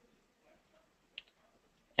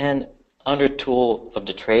 And under tool of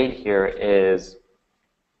the trade here is,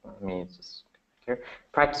 let me just here,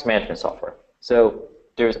 practice management software. So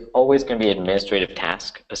there's always going to be administrative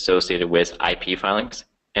tasks associated with IP filings,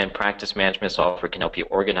 and practice management software can help you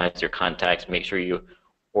organize your contacts, make sure you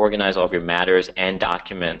organize all of your matters and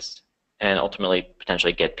documents, and ultimately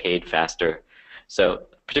potentially get paid faster. So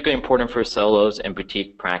particularly important for solos and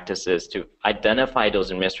boutique practices to identify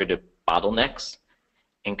those administrative bottlenecks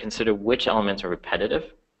and consider which elements are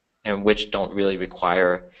repetitive and which don't really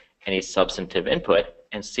require any substantive input,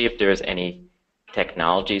 and see if there's any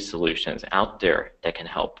technology solutions out there that can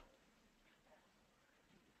help.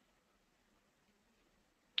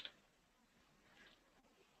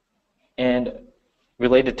 And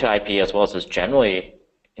related to IP as well as just generally,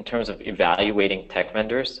 in terms of evaluating tech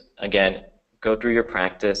vendors, again, go through your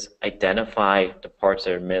practice, identify the parts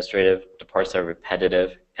that are administrative, the parts that are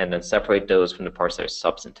repetitive, and then separate those from the parts that are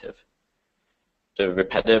substantive. The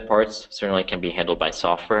repetitive parts certainly can be handled by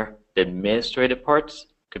software. The administrative parts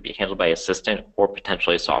could be handled by assistant or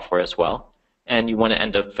potentially software as well. And you want to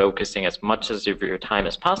end up focusing as much of your time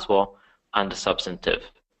as possible on the substantive.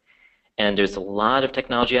 And there's a lot of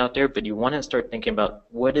technology out there, but you want to start thinking about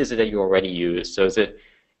what is it that you already use. So is it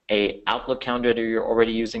a Outlook calendar that you're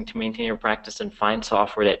already using to maintain your practice, and find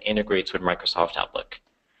software that integrates with Microsoft Outlook.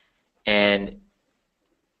 And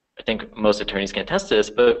I think most attorneys can attest to this,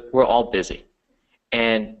 but we're all busy.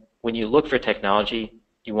 And when you look for technology,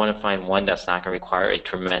 you want to find one that's not going to require a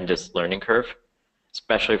tremendous learning curve,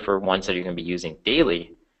 especially for ones that you're going to be using daily.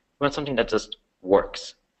 You want something that just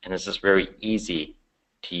works and is just very easy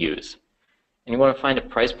to use. And you want to find a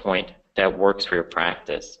price point that works for your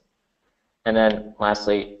practice. And then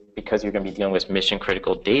lastly, because you're going to be dealing with mission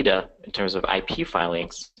critical data in terms of IP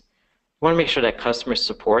filings, you want to make sure that customer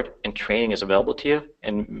support and training is available to you.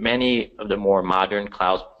 And many of the more modern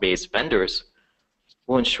cloud-based vendors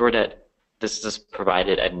will ensure that this is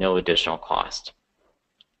provided at no additional cost.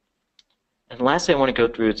 And lastly, I want to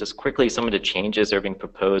go through just quickly some of the changes that are being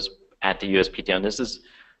proposed at the USPTO. And this is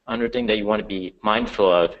another thing that you want to be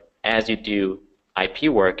mindful of as you do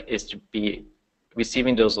IP work, is to be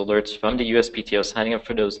receiving those alerts from the USPTO, signing up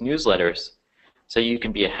for those newsletters so you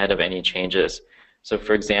can be ahead of any changes. So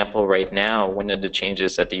for example, right now, one of the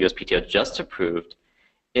changes that the USPTO just approved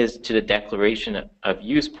is to the declaration of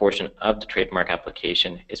use portion of the trademark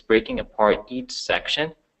application, is breaking apart each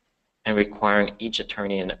section and requiring each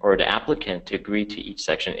attorney or the applicant to agree to each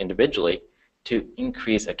section individually to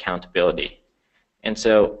increase accountability. And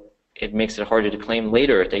so it makes it harder to claim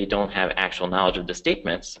later that you don't have actual knowledge of the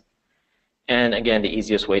statements. And again, the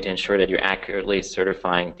easiest way to ensure that you're accurately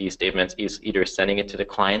certifying these statements is either sending it to the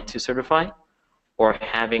client to certify, or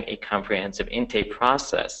having a comprehensive intake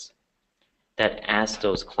process that asks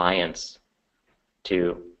those clients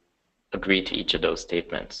to agree to each of those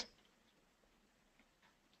statements.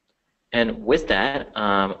 And with that,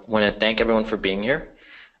 I want to thank everyone for being here.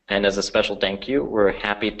 And as a special thank you, we're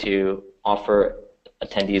happy to offer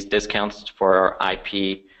attendees discounts for our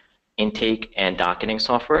IP intake and docketing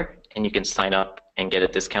software. And you can sign up and get a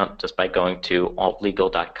discount just by going to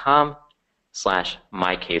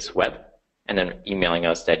altlegal.com/mycaseweb and then emailing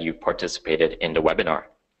us that you participated in the webinar.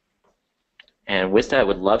 And with that, I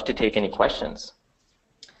would love to take any questions.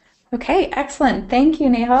 Okay, excellent. Thank you,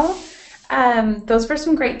 Nehal. Those were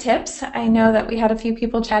some great tips. I know that we had a few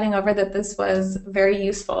people chatting over that this was very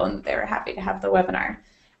useful and they were happy to have the webinar.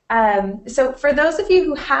 So for those of you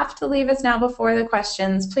who have to leave us now before the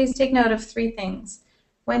questions, please take note of 3 things.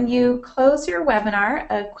 When you close your webinar,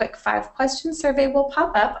 a quick 5-question survey will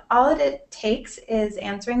pop up. All it takes is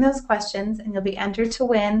answering those questions, and you'll be entered to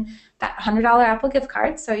win that $100 Apple gift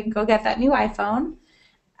card, so you can go get that new iPhone.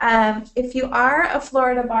 If you are a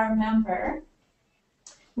Florida Bar member,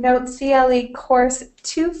 note CLE course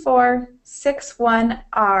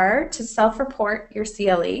 2461R to self-report your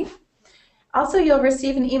CLE. Also, you'll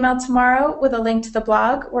receive an email tomorrow with a link to the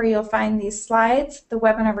blog where you'll find these slides, the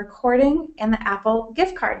webinar recording, and the Apple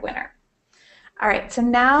gift card winner. All right, so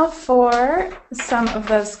now for some of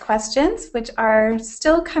those questions, which are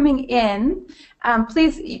still coming in.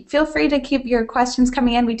 Please feel free to keep your questions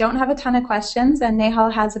coming in. We don't have a ton of questions, and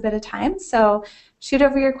Nehal has a bit of time, so shoot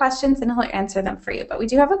over your questions and he'll answer them for you. But we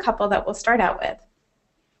do have a couple that we'll start out with.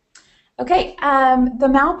 Okay, the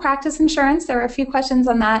malpractice insurance, there were a few questions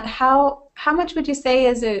on that. How much would you say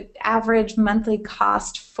is an average monthly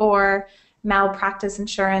cost for malpractice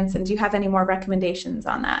insurance, and do you have any more recommendations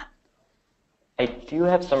on that? I do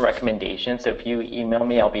have some recommendations. If you email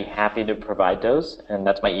me, I'll be happy to provide those, and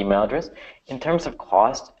that's my email address. In terms of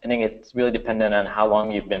cost, I think it's really dependent on how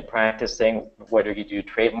long you've been practicing, whether you do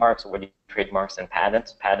trademarks or whether you do trademarks and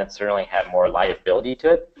patents. Patents certainly have more liability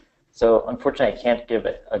to it. So unfortunately, I can't give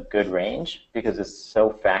it a good range because it's so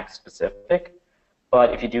fact-specific.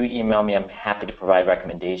 But if you do email me, I'm happy to provide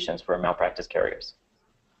recommendations for malpractice carriers.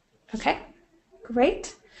 Okay,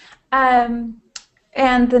 great.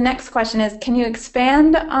 And the next question is, can you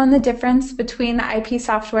expand on the difference between the IP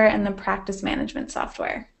software and the practice management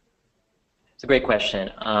software? It's a great question.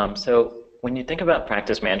 So when you think about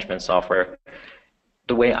practice management software,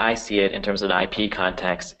 the way I see it in terms of the IP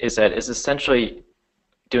context is that it's essentially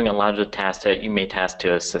doing a lot of the tasks that you may task to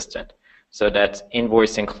an assistant. So that's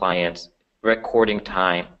invoicing clients, recording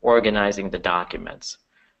time, organizing the documents.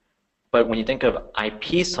 But when you think of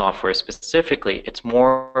IP software specifically, it's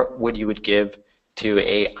more what you would give to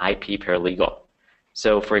a IP paralegal.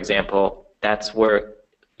 So for example, that's where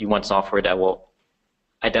you want software that will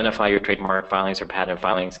identify your trademark filings or patent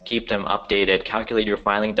filings, keep them updated, calculate your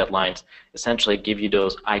filing deadlines, essentially give you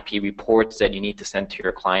those IP reports that you need to send to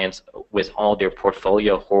your clients with all their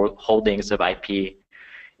portfolio holdings of IP.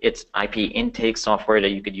 It's IP intake software that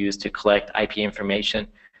you could use to collect IP information.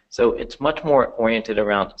 So it's much more oriented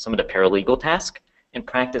around some of the paralegal tasks. And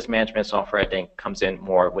practice management software, I think, comes in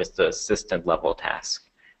more with the assistant level tasks,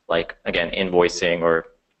 like, again, invoicing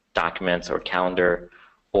or documents or calendar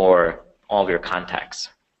or all of your contacts.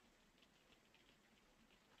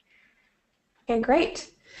 Okay,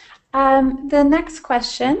 great. The next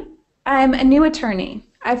question, I'm a new attorney.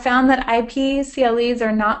 I found that IP CLEs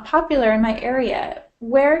are not popular in my area.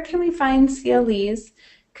 Where can we find CLEs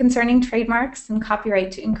concerning trademarks and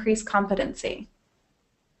copyright to increase competency?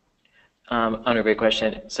 Another great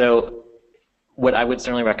question. So what I would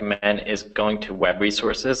certainly recommend is going to web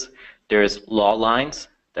resources. There's Law Lines,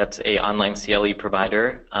 that's an online CLE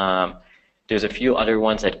provider. There's a few other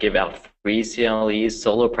ones that give out free CLEs.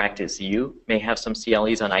 Solo Practice U may have some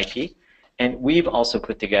CLEs on IP. And we've also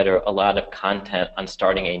put together a lot of content on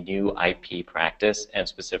starting a new IP practice and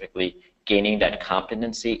specifically gaining that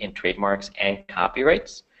competency in trademarks and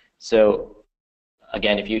copyrights. So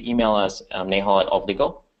again, if you email us,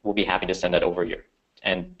 Nehal@AltLegal, we'll be happy to send that over here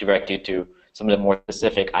and direct you to some of the more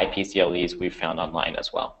specific IP CLEs we've found online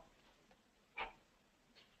as well.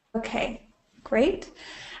 Okay, great.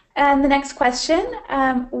 And the next question,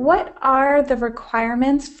 what are the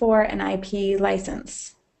requirements for an IP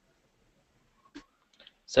license?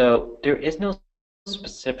 So there is no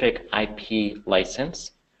specific IP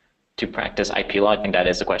license to practice IP law. I think that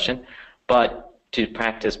is the question. But to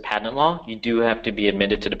practice patent law, you do have to be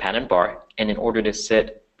admitted to the patent bar. And in order to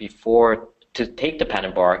to take the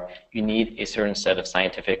patent bar, you need a certain set of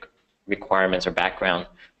scientific requirements or background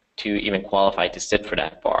to even qualify to sit for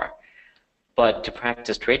that bar. But to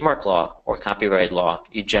practice trademark law or copyright law,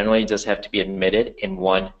 you generally just have to be admitted in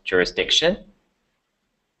one jurisdiction.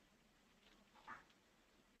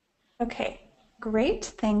 Okay, great.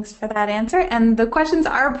 Thanks for that answer. And the questions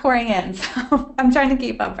are pouring in, so I'm trying to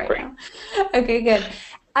keep up right now. Okay, good.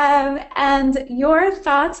 And your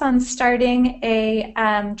thoughts on starting a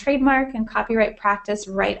trademark and copyright practice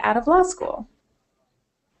right out of law school?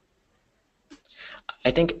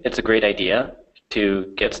 I think it's a great idea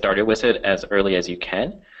to get started with it as early as you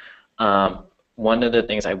can. One of the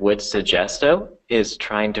things I would suggest, though, is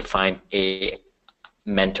trying to find a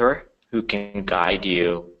mentor who can guide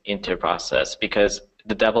you into the process, because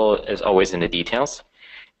the devil is always in the details.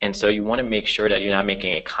 And so you want to make sure that you're not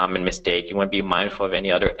making a common mistake. You want to be mindful of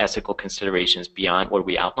any other ethical considerations beyond what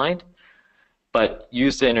we outlined. But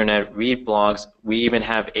use the internet, read blogs. We even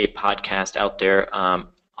have a podcast out there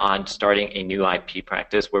on starting a new IP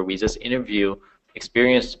practice where we just interview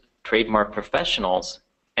experienced trademark professionals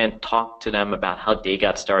and talk to them about how they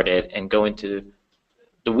got started and go into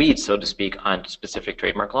the weeds, so to speak, on specific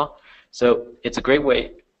trademark law. So it's a great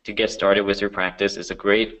way to get started with your practice. It's a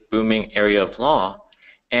great booming area of law,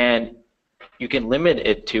 and you can limit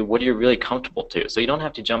it to what you're really comfortable to. So you don't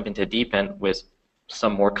have to jump into deep end with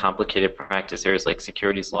some more complicated practice areas like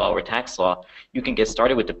securities law or tax law. You can get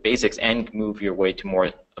started with the basics and move your way to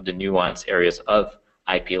more of the nuanced areas of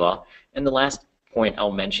IP law. And the last point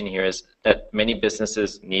I'll mention here is that many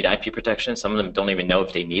businesses need IP protection. Some of them don't even know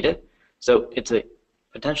if they need it. So it's a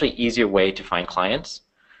potentially easier way to find clients.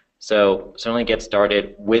 So certainly get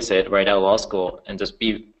started with it right out of law school and just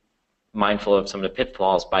be mindful of some of the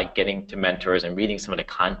pitfalls by getting to mentors and reading some of the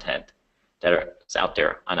content that is out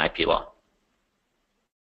there on IP law.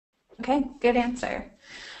 Okay, good answer.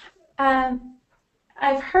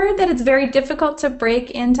 I've heard that it's very difficult to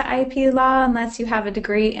break into IP law unless you have a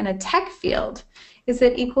degree in a tech field. Is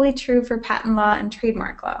it equally true for patent law and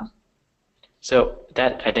trademark law? So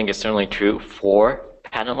that, I think, is certainly true for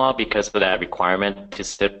patent law because of that requirement to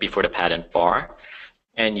sit before the patent bar.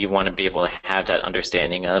 And you want to be able to have that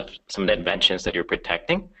understanding of some of the inventions that you're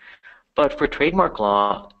protecting. But for trademark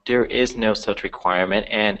law, there is no such requirement,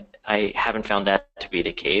 and I haven't found that to be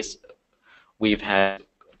the case. We've had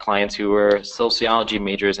clients who were sociology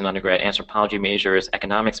majors in undergrad, anthropology majors,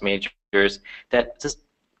 economics majors that just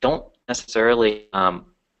don't necessarily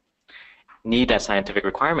need that scientific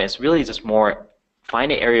requirement. It's really just more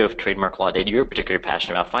find an area of trademark law that you're particularly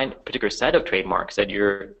passionate about, find a particular set of trademarks that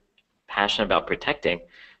you're passionate about protecting.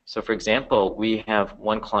 So for example, we have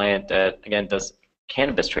one client that, again, does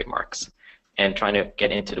cannabis trademarks and trying to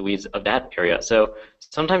get into the weeds of that area. So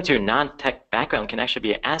sometimes your non-tech background can actually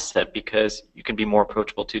be an asset because you can be more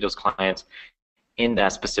approachable to those clients in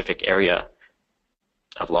that specific area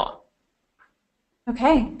of law.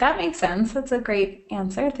 Okay, that makes sense. That's a great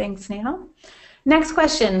answer. Thanks, Nehal. Next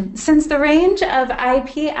question. Since the range of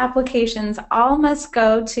IP applications all must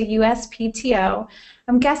go to USPTO,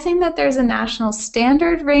 I'm guessing that there's a national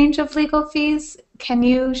standard range of legal fees. Can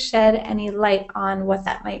you shed any light on what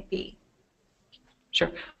that might be?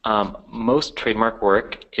 Sure. Most trademark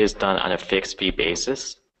work is done on a fixed fee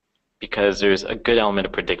basis because there's a good element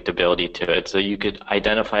of predictability to it. So you could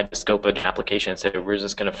identify the scope of the application and say, we're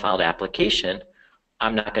just going to file the application.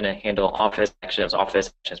 I'm not going to handle office actions.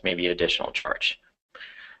 Office actions may be an additional charge.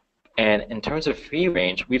 And in terms of fee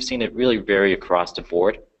range, we've seen it really vary across the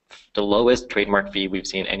board. The lowest trademark fee we've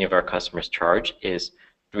seen any of our customers charge is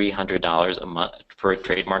 $300 a month for a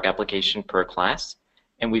trademark application per class.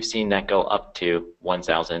 And we've seen that go up to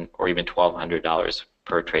 $1,000 or even $1,200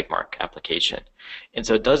 per trademark application. And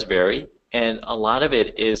so it does vary, and a lot of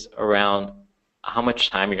it is around how much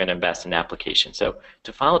time you're going to invest in the application. So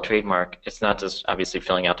to file a trademark, it's not just obviously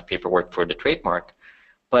filling out the paperwork for the trademark,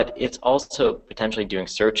 but it's also potentially doing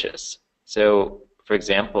searches. So for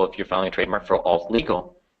example, if you're filing a trademark for alt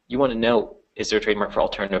legal, you want to know, is there a trademark for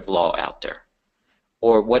alternative law out there?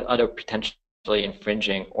 Or what other potentially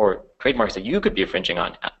infringing or trademarks that you could be infringing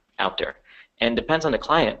on out there? And depends on the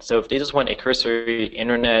client. So if they just want a cursory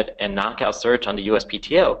internet and knockout search on the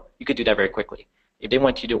USPTO, you could do that very quickly. If they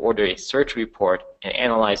want you to order a search report and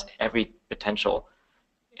analyze every potential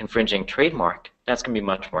infringing trademark, that's going to be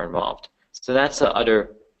much more involved. So that's the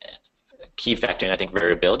other key factor in, I think,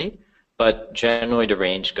 variability. But generally, the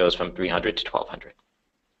range goes from $300 to $1,200.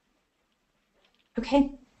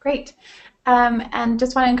 Okay, great. And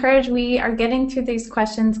just want to encourage, we are getting through these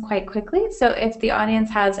questions quite quickly. So if the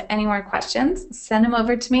audience has any more questions, send them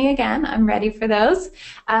over to me again. I'm ready for those.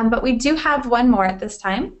 But we do have one more at this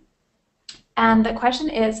time. And the question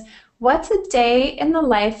is, what's a day in the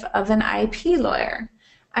life of an IP lawyer?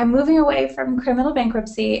 I'm moving away from criminal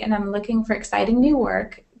bankruptcy and I'm looking for exciting new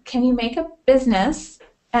work. Can you make a business,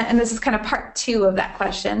 and this is kind of part two of that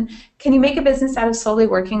question, can you make a business out of solely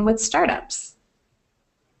working with startups?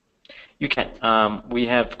 You can. We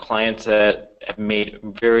have clients that have made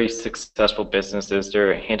very successful businesses.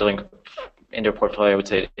 They're handling in their portfolio, I would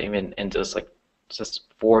say, even in just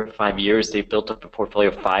 4 to 5 years, they've built up a portfolio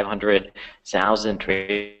of 500,000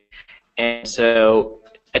 trades. And so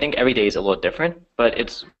I think every day is a little different, but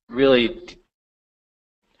it's really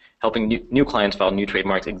helping new clients file new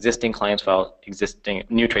trademarks, existing clients file existing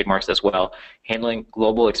new trademarks as well, handling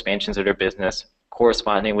global expansions of their business,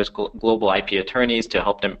 corresponding with global IP attorneys to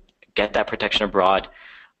help them get that protection abroad,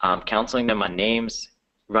 counseling them on names,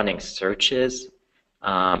 running searches,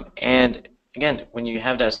 and again, when you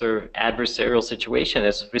have that sort of adversarial situation,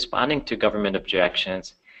 it's responding to government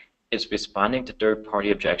objections, it's responding to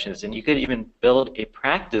third-party objections, and you could even build a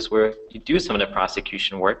practice where you do some of the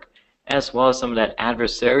prosecution work as well as some of that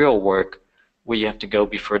adversarial work where you have to go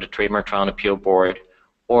before the Trademark Trial and Appeal Board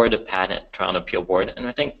or the Patent Trial and Appeal Board. And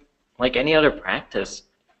I think, like any other practice,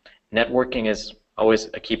 networking is always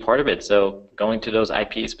a key part of it. So going to those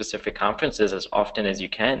IP-specific conferences as often as you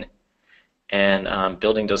can and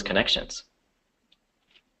building those connections.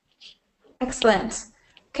 Excellent.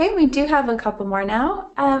 Okay, we do have a couple more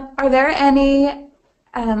now. Are there any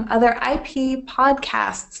other IP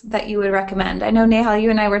podcasts that you would recommend? I know, Nehal, you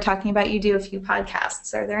and I were talking about you do a few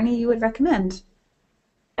podcasts. Are there any you would recommend?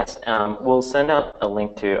 Yes, we'll send out a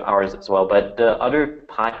link to ours as well, but the other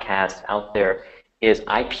podcast out there is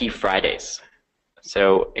IP Fridays.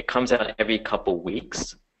 So it comes out every couple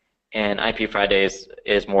weeks, and IP Fridays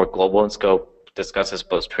is more global in scope, discusses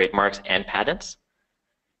both trademarks and patents.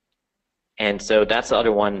 And so that's the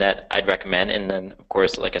other one that I'd recommend. And then, of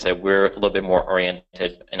course, like I said, we're a little bit more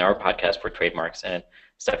oriented in our podcast for trademarks. And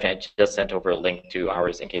Stephanie, I just sent over a link to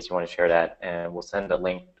ours in case you want to share that. And we'll send a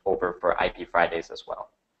link over for IP Fridays as well.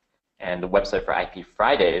 And the website for IP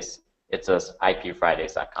Fridays, it's just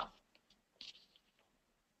ipfridays.com.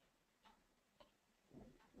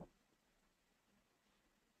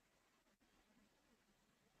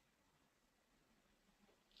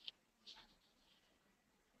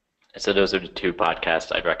 So those are the two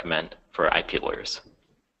podcasts I'd recommend for IP lawyers.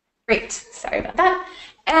 Great. Sorry about that.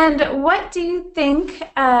 And what do you think,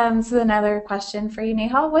 this is another question for you,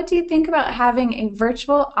 Nehal. What do you think about having a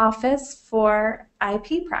virtual office for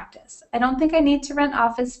IP practice? I don't think I need to rent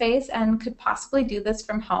office space and could possibly do this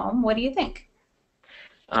from home. What do you think?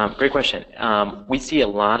 Great question. We see a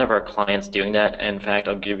lot of our clients doing that. In fact,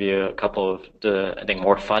 I'll give you a couple of the, I think,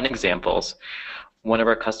 more fun examples. One of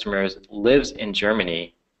our customers lives in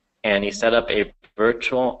Germany, and he set up a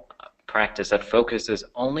virtual practice that focuses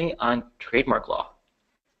only on trademark law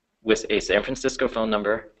with a San Francisco phone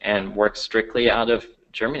number and works strictly out of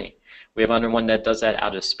Germany. We have another one that does that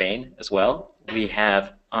out of Spain as well. We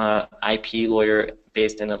have an IP lawyer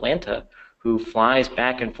based in Atlanta who flies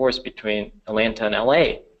back and forth between Atlanta and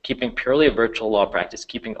LA, keeping purely a virtual law practice,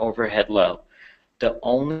 keeping overhead low. The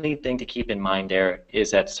only thing to keep in mind there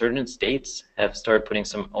is that certain states have started putting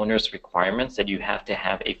some onerous requirements that you have to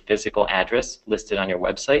have a physical address listed on your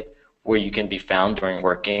website where you can be found during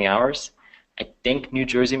working hours. I think New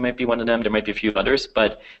Jersey might be one of them. There might be a few others,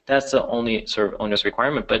 but that's the only sort of onerous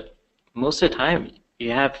requirement. But most of the time, you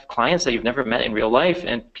have clients that you've never met in real life,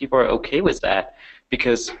 and people are okay with that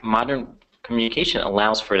because modern communication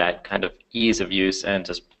allows for that kind of ease of use and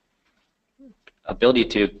just ability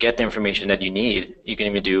to get the information that you need. You can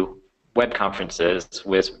even do web conferences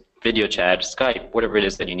with video chat, Skype, whatever it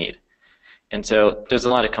is that you need. And so there's a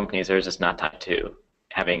lot of companies that are just not tied to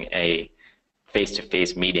having a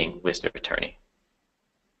face-to-face meeting with their attorney.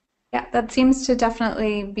 Yeah, that seems to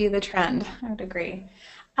definitely be the trend. I would agree.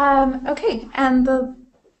 Okay, and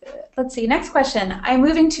let's see, next question. I'm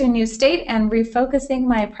moving to a new state and refocusing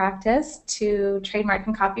my practice to trademark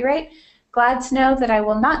and copyright. Glad to know that I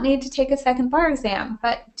will not need to take a second bar exam,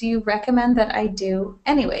 but do you recommend that I do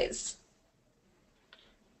anyways?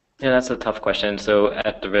 Yeah, that's a tough question. So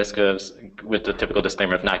at the risk of, with the typical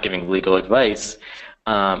disclaimer of not giving legal advice,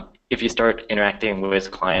 if you start interacting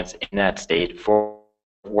with clients in that state for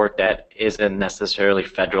work that isn't necessarily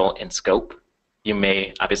federal in scope, you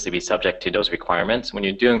may obviously be subject to those requirements. When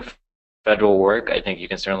you're doing federal work, I think you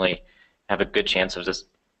can certainly have a good chance of just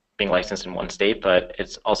being licensed in one state, but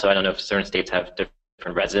it's also, I don't know if certain states have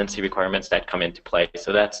different residency requirements that come into play.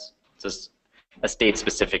 So that's just a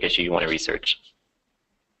state-specific issue you want to research.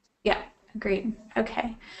 Yeah, agreed.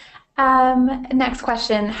 Okay. Next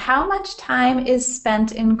question. How much time is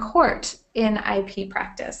spent in court in IP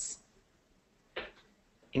practice?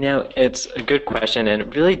 You know, it's a good question, and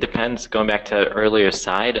it really depends, going back to the earlier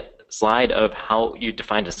slide of how you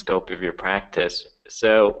define the scope of your practice.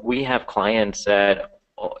 So we have clients that,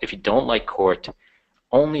 if you don't like court,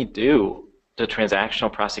 only do the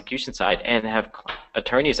transactional prosecution side and have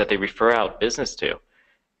attorneys that they refer out business to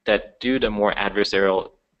that do the more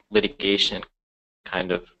adversarial litigation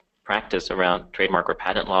kind of practice around trademark or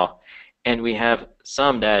patent law. And we have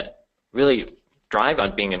some that really drive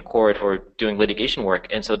on being in court or doing litigation work,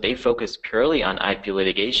 and so they focus purely on IP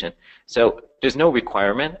litigation. So there's no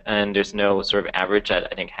requirement and there's no sort of average that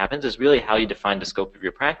I think happens. It's really how you define the scope of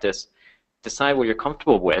your practice, decide what you're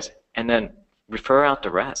comfortable with, and then refer out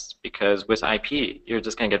the rest, because with IP, you're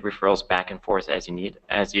just going to get referrals back and forth as you need,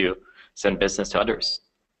 as you send business to others.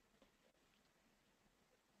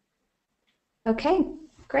 Okay,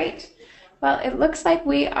 great. Well, it looks like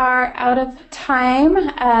we are out of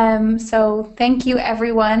time. So thank you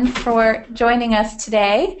everyone for joining us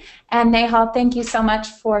today. And Nehal, thank you so much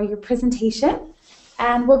for your presentation.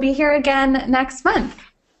 And we'll be here again next month.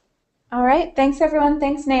 All right, thanks everyone.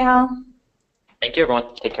 Thanks Nehal. Thank you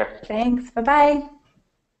everyone. Take care. Thanks, bye-bye.